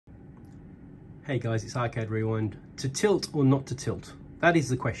Hey guys, it's Arcade Rewind. To tilt or not to tilt? That is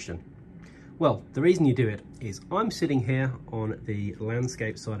the question. Well, the reason you do it is I'm sitting here on the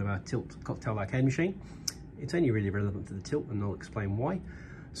landscape side of our tilt cocktail arcade machine. It's only really relevant to the tilt and I'll explain why.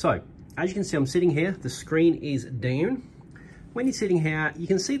 So, as you can see, I'm sitting here, the screen is down. When you're sitting here, you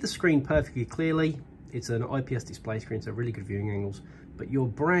can see the screen perfectly clearly. It's an IPS display screen, so really good viewing angles, but your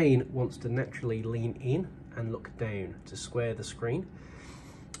brain wants to naturally lean in and look down to square the screen.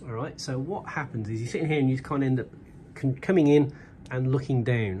 All right, so what happens is you're sitting here and you kind of end up coming in and looking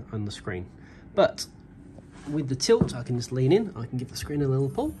down on the screen. But with the tilt, I can just lean in, I can give the screen a little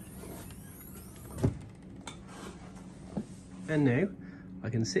pull. And now I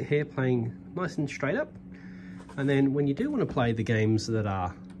can sit here playing nice and straight up. And then when you do want to play the games that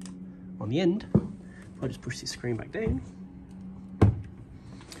are on the end, if I just push this screen back down,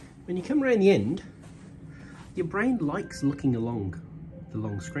 when you come around the end, your brain likes looking along the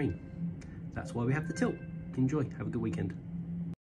long screen. That's why we have the tilt. Enjoy, have a good weekend.